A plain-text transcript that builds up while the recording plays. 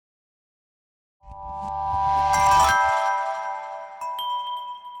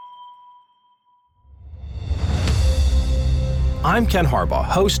I'm Ken Harbaugh,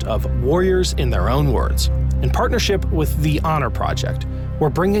 host of Warriors in Their Own Words. In partnership with The Honor Project, we're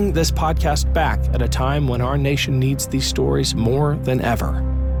bringing this podcast back at a time when our nation needs these stories more than ever.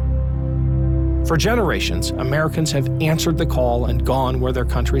 For generations, Americans have answered the call and gone where their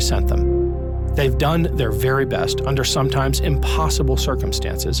country sent them. They've done their very best under sometimes impossible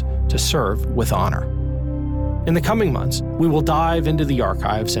circumstances to serve with honor. In the coming months, we will dive into the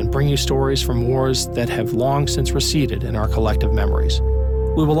archives and bring you stories from wars that have long since receded in our collective memories.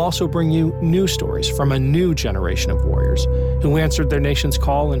 We will also bring you new stories from a new generation of warriors who answered their nation's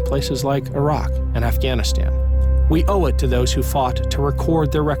call in places like Iraq and Afghanistan. We owe it to those who fought to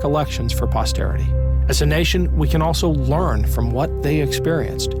record their recollections for posterity. As a nation, we can also learn from what they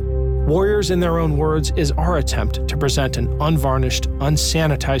experienced. Warriors in Their Own Words is our attempt to present an unvarnished,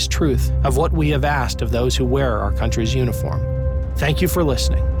 unsanitized truth of what we have asked of those who wear our country's uniform. Thank you for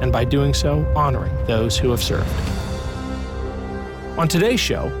listening, and by doing so, honoring those who have served. On today's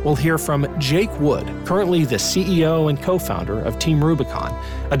show, we'll hear from Jake Wood, currently the CEO and co-founder of Team Rubicon,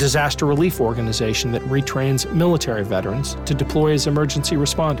 a disaster relief organization that retrains military veterans to deploy as emergency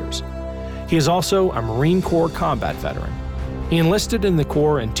responders. He is also a Marine Corps combat veteran. He enlisted in the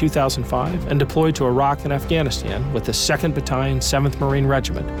Corps in 2005 and deployed to Iraq and Afghanistan with the 2nd Battalion, 7th Marine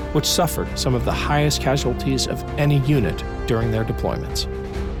Regiment, which suffered some of the highest casualties of any unit during their deployments.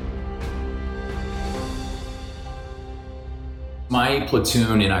 My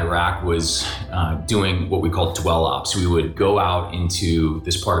platoon in Iraq was doing what we call dwell ops. We would go out into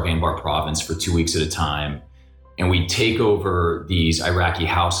this part of Anbar province for 2 weeks at a time, and we'd take over these Iraqi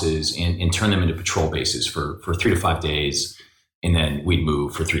houses and turn them into patrol bases for 3 to 5 days. And then we'd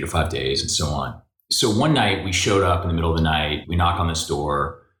move for 3 to 5 days and so on. So one night we showed up in the middle of the night, we knock on this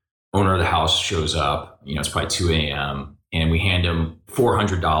door, owner of the house shows up, it's probably 2 a.m. and we hand him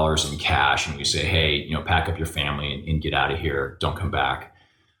 $400 in cash. And we say, hey, pack up your family and get out of here. Don't come back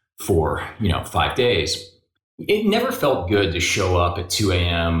for, 5 days. It never felt good to show up at 2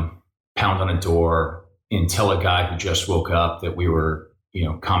 a.m., pound on a door and tell a guy who just woke up that we were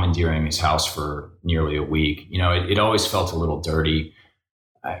commandeering his house for nearly a week. It always felt a little dirty.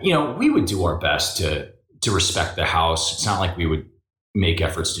 We would do our best to respect the house. It's not like we would make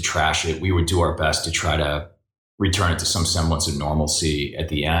efforts to trash it. We would do our best to try to return it to some semblance of normalcy at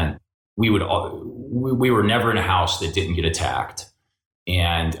the end. We were never in a house that didn't get attacked.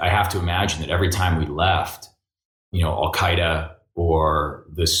 And I have to imagine that every time we left, Al-Qaeda or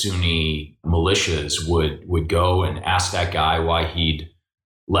the Sunni militias would go and ask that guy why he'd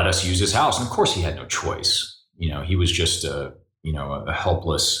let us use his house. And of course he had no choice. He was just a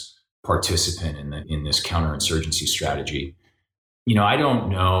helpless participant in this counterinsurgency strategy. I don't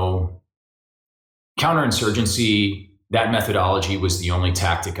know. Counterinsurgency, that methodology was the only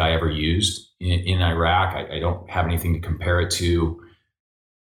tactic I ever used in Iraq. I don't have anything to compare it to.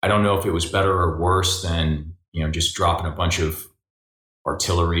 I don't know if it was better or worse than, just dropping a bunch of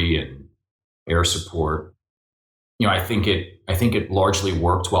artillery and air support. I think it largely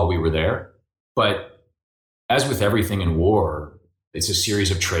worked while we were there. But as with everything in war, it's a series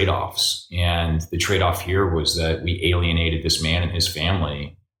of trade-offs. And the trade-off here was that we alienated this man and his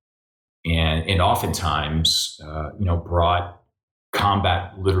family, and oftentimes, brought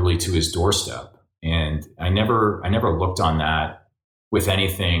combat literally to his doorstep. And I never looked on that with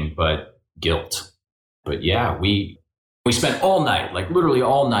anything but guilt. But yeah, we spent all night, like literally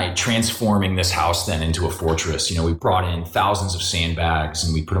all night, transforming this house then into a fortress. We brought in thousands of sandbags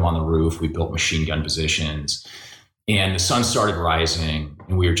and we put them on the roof. We built machine gun positions, and the sun started rising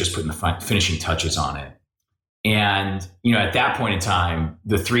and we were just putting the finishing touches on it. And, at that point in time,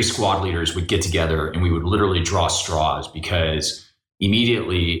 the 3 squad leaders would get together and we would literally draw straws, because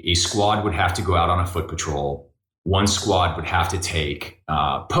immediately a squad would have to go out on a foot patrol. One squad would have to take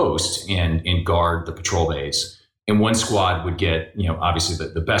post and guard the patrol base. And one squad would get, obviously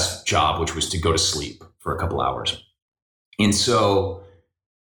the best job, which was to go to sleep for a couple hours. And so,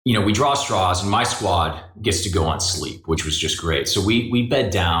 we draw straws and my squad gets to go on sleep, which was just great. So we bed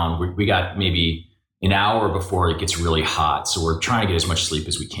down. We got maybe an hour before it gets really hot. So we're trying to get as much sleep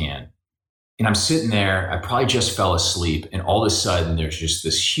as we can. And I'm sitting there, I probably just fell asleep. And all of a sudden there's just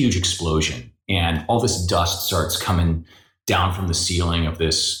this huge explosion and all this dust starts coming down from the ceiling of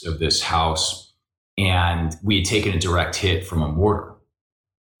this house. And we had taken a direct hit from a mortar.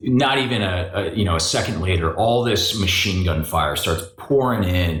 Not even a second later, all this machine gun fire starts pouring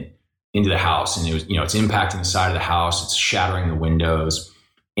into the house, and it was, it's impacting the side of the house, it's shattering the windows,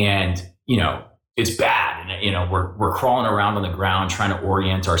 and it's bad. And we're crawling around on the ground trying to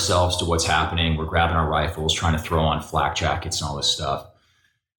orient ourselves to what's happening. We're grabbing our rifles, trying to throw on flak jackets and all this stuff.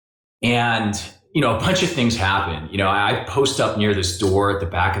 And a bunch of things happen. I post up near this door at the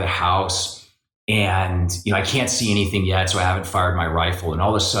back of the house, and I can't see anything yet, so I haven't fired my rifle. And all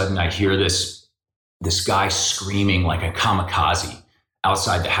of a sudden, I hear this guy screaming like a kamikaze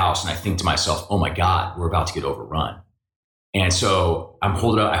outside the house, and I think to myself, "Oh my God, we're about to get overrun." And so I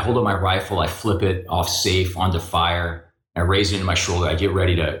hold up my rifle, I flip it off safe onto fire, I raise it into my shoulder, I get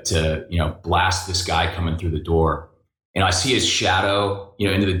ready to blast this guy coming through the door. And I see his shadow,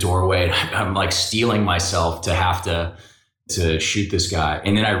 into the doorway, and I'm like steeling myself to have to shoot this guy.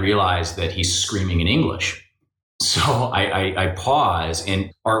 And then I realize that he's screaming in English. So I pause,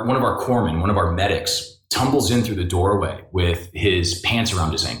 and one of our corpsmen, one of our medics, tumbles in through the doorway with his pants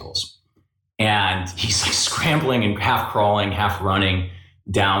around his ankles. And he's like scrambling and half crawling, half running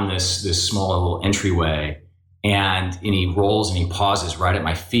down this small little entryway. And he rolls and he pauses right at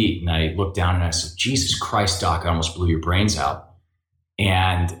my feet. And I look down and I said, "Jesus Christ, Doc, I almost blew your brains out."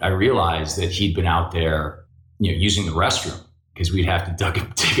 And I realized that he'd been out there, using the restroom, because we'd have to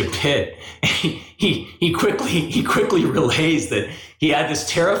dig a pit. He quickly relays that he had this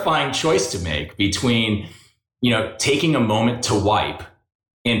terrifying choice to make between, taking a moment to wipe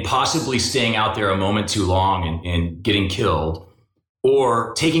and possibly staying out there a moment too long and getting killed,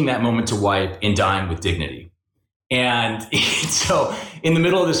 or taking that moment to wipe and dying with dignity. And so in the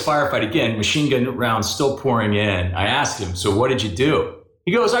middle of this firefight, again, machine gun rounds still pouring in, I asked him, "So what did you do?"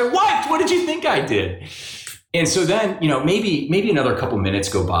 He goes, "I wiped. What did you think I did?" And so then, maybe another couple minutes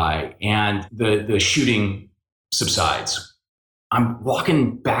go by and the shooting subsides. I'm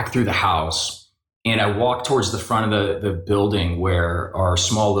walking back through the house, and I walk towards the front of the building where our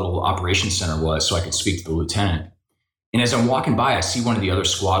small little operations center was, so I could speak to the lieutenant. And as I'm walking by, I see one of the other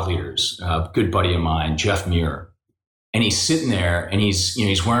squad leaders, a good buddy of mine, Jeff Muir. And he's sitting there, and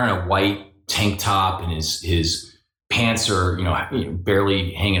he's wearing a white tank top, and his pants are,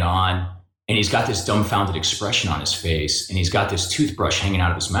 barely hanging on. And he's got this dumbfounded expression on his face, and he's got this toothbrush hanging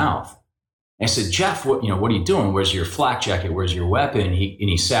out of his mouth. And I said, "Jeff, what are you doing? Where's your flak jacket? Where's your weapon?" And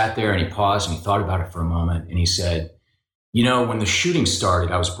he sat there and he paused and he thought about it for a moment. And he said, "When the shooting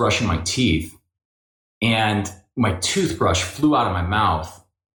started, I was brushing my teeth, and my toothbrush flew out of my mouth.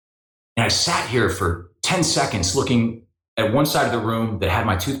 And I sat here for 10 seconds looking at one side of the room that had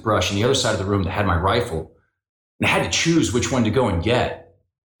my toothbrush and the other side of the room that had my rifle. And I had to choose which one to go and get."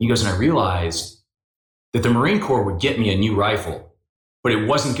 He goes, "And I realized that the Marine Corps would get me a new rifle, but it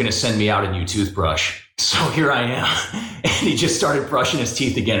wasn't going to send me out a new toothbrush. So here I am." And he just started brushing his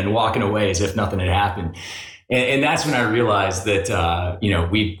teeth again and walking away as if nothing had happened. And that's when I realized that,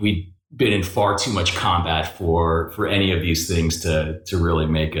 we'd been in far too much combat for any of these things to really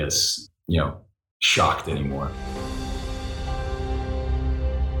make us, shocked anymore.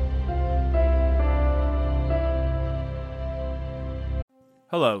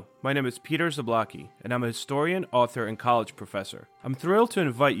 Hello, my name is Peter Zablocki, and I'm a historian, author, and college professor. I'm thrilled to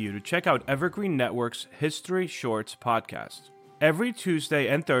invite you to check out Evergreen Network's History Shorts podcast. Every Tuesday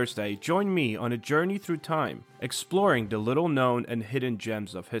and Thursday, join me on a journey through time, exploring the little-known and hidden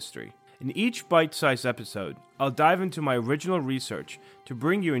gems of history. In each bite-sized episode, I'll dive into my original research to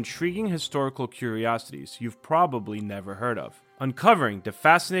bring you intriguing historical curiosities you've probably never heard of, uncovering the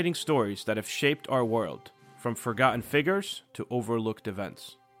fascinating stories that have shaped our world, from forgotten figures to overlooked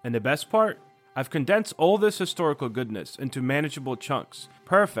events. And the best part? I've condensed all this historical goodness into manageable chunks,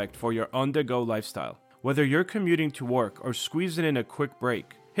 perfect for your on-the-go lifestyle. Whether you're commuting to work or squeezing in a quick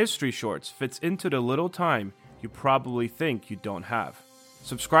break, History Shorts fits into the little time you probably think you don't have.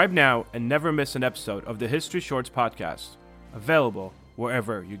 Subscribe now and never miss an episode of the History Shorts podcast, available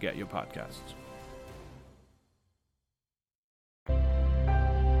wherever you get your podcasts.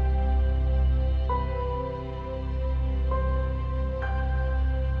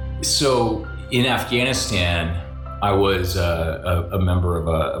 So in Afghanistan, I was a member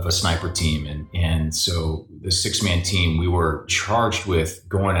of a sniper team. And so the 6-man team, we were charged with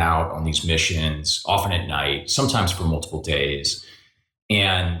going out on these missions, often at night, sometimes for multiple days,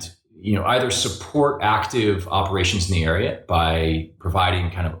 and either support active operations in the area by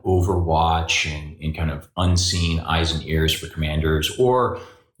providing kind of overwatch and kind of unseen eyes and ears for commanders, or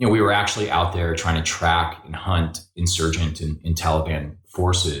we were actually out there trying to track and hunt insurgent and Taliban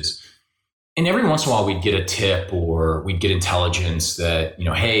forces. And every once in a while we'd get a tip or we'd get intelligence that,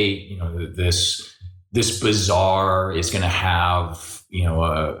 hey, this bazaar is going to have,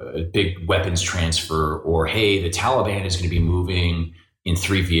 a big weapons transfer, or hey, the Taliban is going to be moving in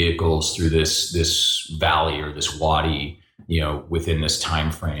 3 vehicles through this valley or this wadi, within this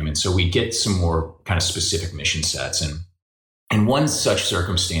time frame. And so we get some more kind of specific mission sets. And in one such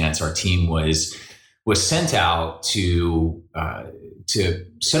circumstance, our team was sent out to to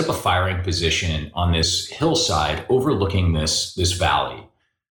set up a firing position on this hillside overlooking this valley,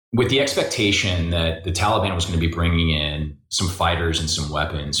 with the expectation that the Taliban was going to be bringing in some fighters and some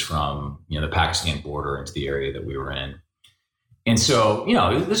weapons from, the Pakistan border into the area that we were in. And so,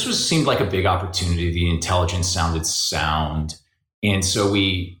 this seemed like a big opportunity. The intelligence sounded sound. And so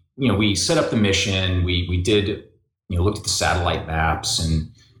we set up the mission. We did, looked at the satellite maps and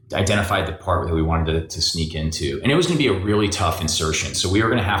identified the part that we wanted to sneak into. And it was going to be a really tough insertion. So we were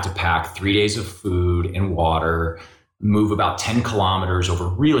going to have to pack 3 days of food and water, move about 10 kilometers over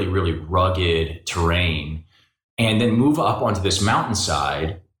really, really rugged terrain, and then move up onto this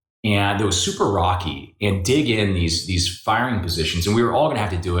mountainside. And it was super rocky, and dig in these firing positions. And we were all going to have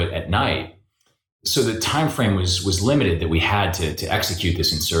to do it at night. So the time frame was limited that we had to execute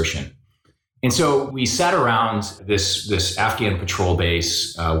this insertion. And so we sat around this Afghan patrol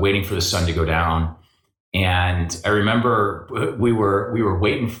base, waiting for the sun to go down. And I remember we were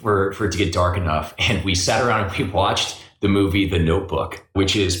waiting for it to get dark enough, and we sat around and we watched the movie The Notebook,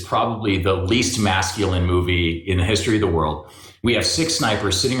 which is probably the least masculine movie in the history of the world. We have 6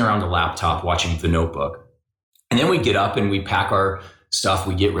 snipers sitting around the laptop watching The Notebook. And then we get up and we pack our stuff,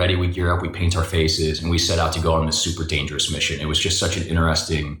 we get ready, we gear up, we paint our faces, and we set out to go on this super dangerous mission. It was just such an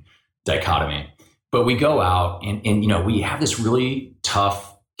interesting dichotomy. But we go out and we have this really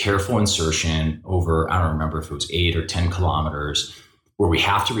tough, careful insertion over, I don't remember if it was 8 or 10 kilometers, where we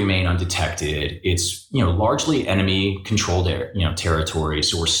have to remain undetected. It's, largely enemy controlled territory.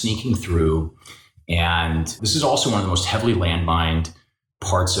 So we're sneaking through. And this is also one of the most heavily landmined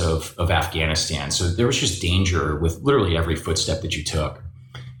parts of Afghanistan. So there was just danger with literally every footstep that you took.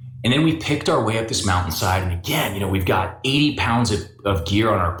 And then we picked our way up this mountainside. And again, we've got 80 pounds of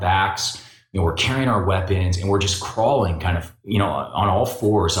gear on our backs. We're carrying our weapons, and we're just crawling kind of, on all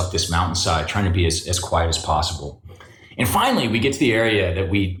fours up this mountainside, trying to be as quiet as possible. And finally, we get to the area that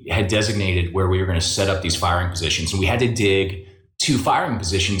we had designated where we were going to set up these firing positions. And we had to dig 2 firing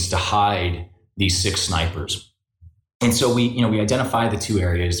positions to hide these 6 snipers. And so we identify the 2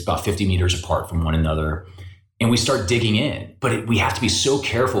 areas about 50 meters apart from one another, and we start digging in. But we have to be so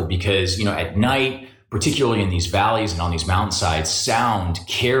careful because, at night, particularly in these valleys and on these mountainsides, sound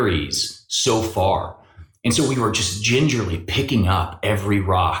carries so far. And so we were just gingerly picking up every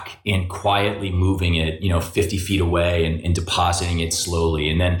rock and quietly moving it, 50 feet away and depositing it slowly.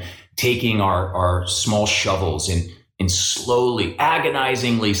 And then taking our small shovels and slowly,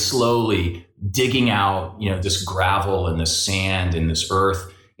 agonizingly slowly digging out, this gravel and this sand and this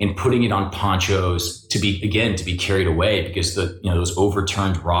earth and putting it on ponchos to be carried away because those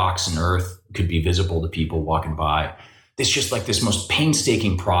overturned rocks and earth could be visible to people walking by. It's just like this most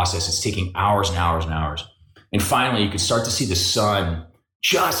painstaking process. It's taking hours and hours and hours. And finally, you could start to see the sun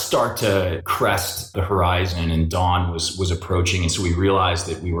just start to crest the horizon, and dawn was approaching. And so we realized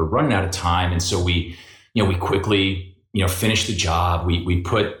that we were running out of time. And so we quickly, finished the job. We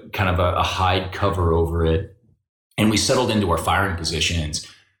put kind of a hide cover over it, and we settled into our firing positions.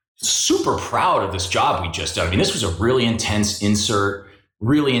 Super proud of this job we just done. I mean, this was a really intense insert,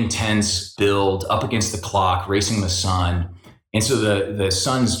 really intense build up against the clock, racing the sun. And so the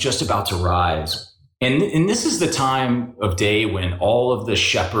sun's just about to rise. And this is the time of day when all of the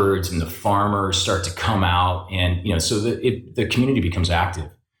shepherds and the farmers start to come out, and so the community becomes active.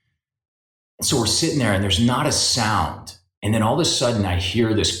 And so we're sitting there and there's not a sound. And then all of a sudden I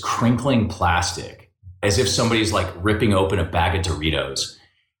hear this crinkling plastic as if somebody's like ripping open a bag of Doritos.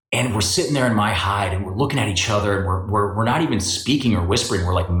 And we're sitting there in my hide and we're looking at each other, and we're not even speaking or whispering.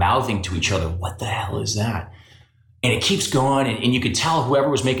 We're like mouthing to each other, what the hell is that? And it keeps going, and you could tell whoever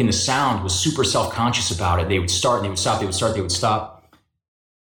was making the sound was super self-conscious about it. They would start and they would stop, they would start, they would stop.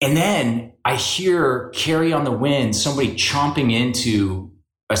 And then I hear, carry on the wind, somebody chomping into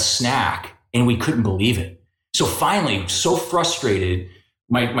a snack, and we couldn't believe it. So finally, so frustrated,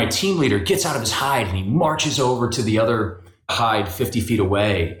 my team leader gets out of his hide and he marches over to the other hide 50 feet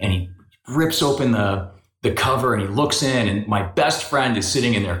away, and he rips open the cover and he looks in, and my best friend is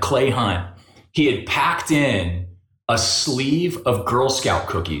sitting in there, Clay Hunt. He had packed in a sleeve of Girl Scout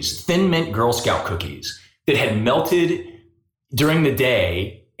cookies, Thin Mint Girl Scout cookies that had melted during the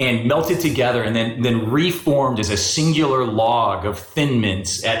day and melted together and then reformed as a singular log of Thin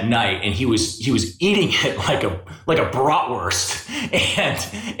Mints at night. And he was eating it like a bratwurst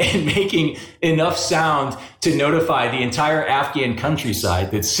and making enough sound to notify the entire Afghan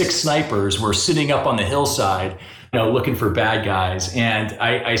countryside that 6 snipers were sitting up on the hillside, looking for bad guys. And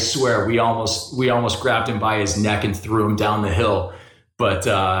I swear we almost grabbed him by his neck and threw him down the hill. But,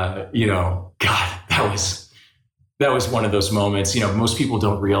 God, that was one of those moments. Most people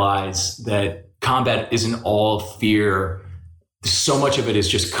don't realize that combat isn't all fear so much of it is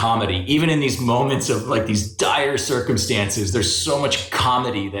just comedy. Even in these moments of like these dire circumstances, there's so much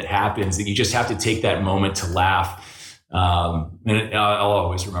comedy that happens that you just have to take that moment to laugh. And I'll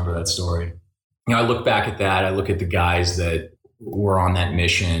always remember that story. I look back at that. I look at the guys that were on that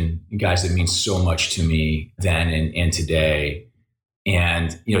mission, guys that mean so much to me then and today.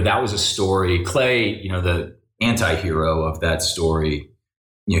 And, that was a story. Clay, the anti-hero of that story,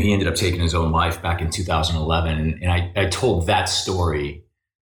 he ended up taking his own life back in 2011. And I told that story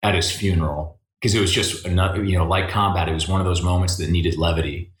at his funeral because it was just another, like combat, it was one of those moments that needed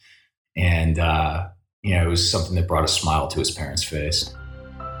levity. And, it was something that brought a smile to his parents' face.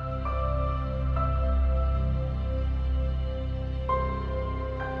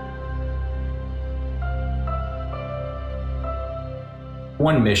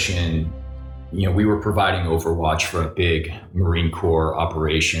 One mission, we were providing overwatch for a big Marine Corps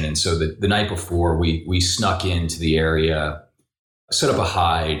operation. And so the night before, we snuck into the area, set up a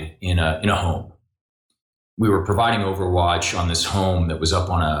hide in a home. We were providing overwatch on this home that was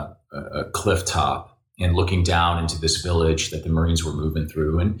up on a cliff top and looking down into this village that the Marines were moving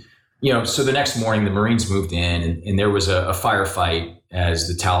through. And, so the next morning, the Marines moved in and there was a firefight as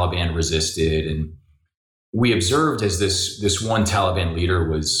the Taliban resisted. And we observed as this one Taliban leader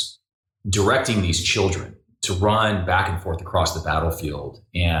was directing these children to run back and forth across the battlefield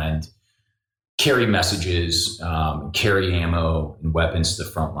and carry messages, carry ammo and weapons to the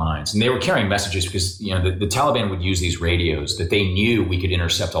front lines. And they were carrying messages because, the Taliban would use these radios that they knew we could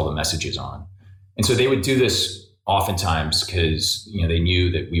intercept all the messages on. And so they would do this oftentimes because, they knew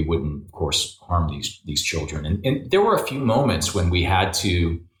that we wouldn't, of course, harm these children. And there were a few moments when we had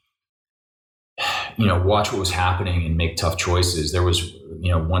to, watch what was happening and make tough choices. There was,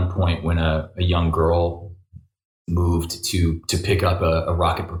 one point when a young girl moved to pick up a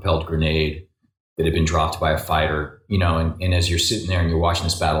rocket propelled grenade that had been dropped by a fighter, and as you're sitting there and you're watching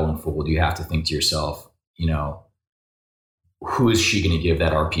this battle unfold, you have to think to yourself, who is she going to give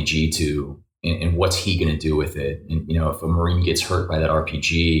that RPG to and what's he going to do with it? And, if a Marine gets hurt by that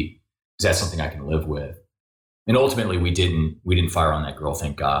RPG, is that something I can live with? And ultimately we didn't fire on that girl,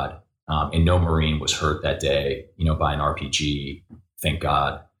 thank God. And no Marine was hurt that day, by an RPG, thank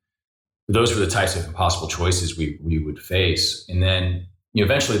God. But those were the types of impossible choices we would face. And then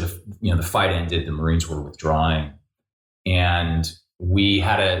eventually the fight ended, the Marines were withdrawing, and we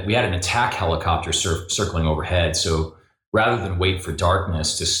had an attack helicopter circling overhead. So rather than wait for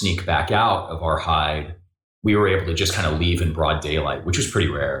darkness to sneak back out of our hide, we were able to just kind of leave in broad daylight, which was pretty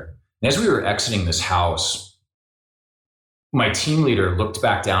rare. And as we were exiting this house, my team leader looked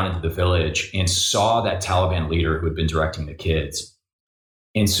back down into the village and saw that Taliban leader who had been directing the kids.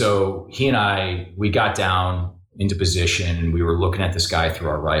 And so he and we got down into position and we were looking at this guy through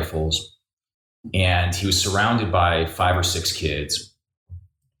our rifles, and he was surrounded by 5 or 6 kids.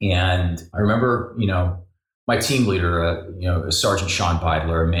 And I remember, my team leader, Sergeant Sean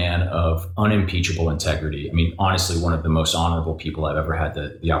Beidler, a man of unimpeachable integrity. I mean, honestly, one of the most honorable people I've ever had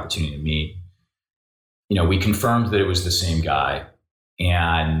the opportunity to meet. We confirmed that it was the same guy,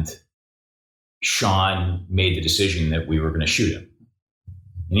 and Sean made the decision that we were going to shoot him.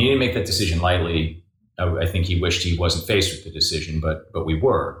 And he didn't make that decision lightly. I think he wished he wasn't faced with the decision, but we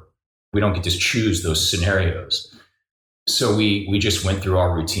were. We don't get to choose those scenarios. So we just went through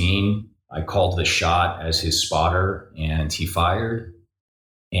our routine. I called the shot as his spotter, and he fired.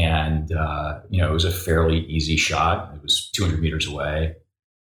 And it was a fairly easy shot. It was 200 meters away,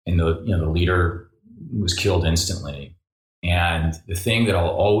 and the leader was killed instantly. And the thing that I'll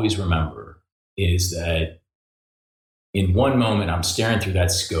always remember is that in one moment, I'm staring through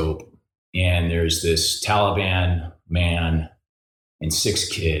that scope, and there's this Taliban man and 6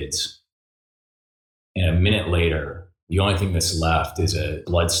 kids. And a minute later, the only thing that's left is a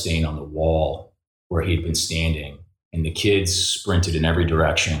blood stain on the wall where he'd been standing. And the kids sprinted in every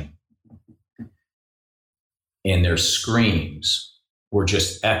direction. And their screams were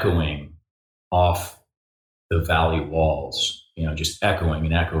just echoing off the valley walls, just echoing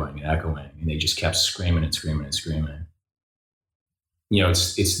and echoing and echoing. And they just kept screaming and screaming and screaming.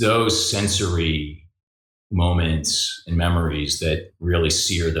 It's those sensory moments and memories that really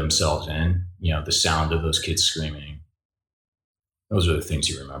sear themselves in, the sound of those kids screaming. Those are the things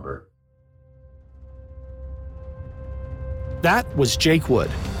you remember. That was Jake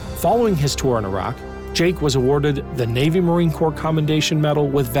Wood. Following his tour in Iraq, Jake was awarded the Navy Marine Corps Commendation Medal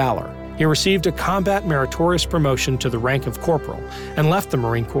with Valor. He received a combat meritorious promotion to the rank of corporal and left the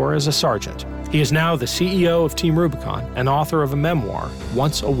Marine Corps as a sergeant. He is now the CEO of Team Rubicon and author of a memoir,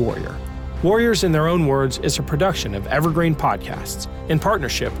 Once a Warrior. Warriors in Their Own Words is a production of Evergreen Podcasts in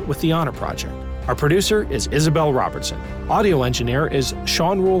partnership with the Honor Project. Our producer is Isabel Robertson. Audio engineer is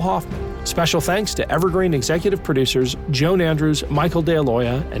Sean Rule Hoffman. Special thanks to Evergreen executive producers Joan Andrews, Michael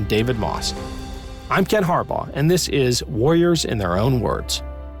DeAloia, and David Moss. I'm Ken Harbaugh, and this is Warriors in Their Own Words.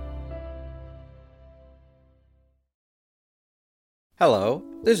 Hello,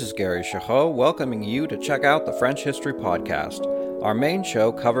 this is Gary Chahot welcoming you to check out the French History Podcast. Our main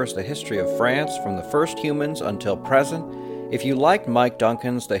show covers the history of France from the first humans until present. If you liked Mike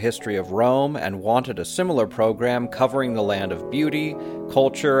Duncan's The History of Rome and wanted a similar program covering the land of beauty,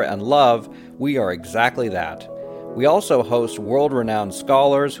 culture, and love, we are exactly that. We also host world-renowned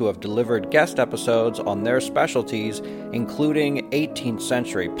scholars who have delivered guest episodes on their specialties, including 18th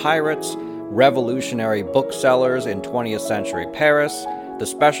century pirates, revolutionary booksellers in 20th century Paris, the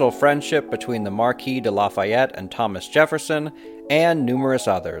special friendship between the Marquis de Lafayette and Thomas Jefferson, and numerous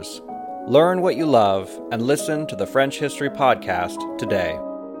others. Learn what you love and listen to the French History Podcast today.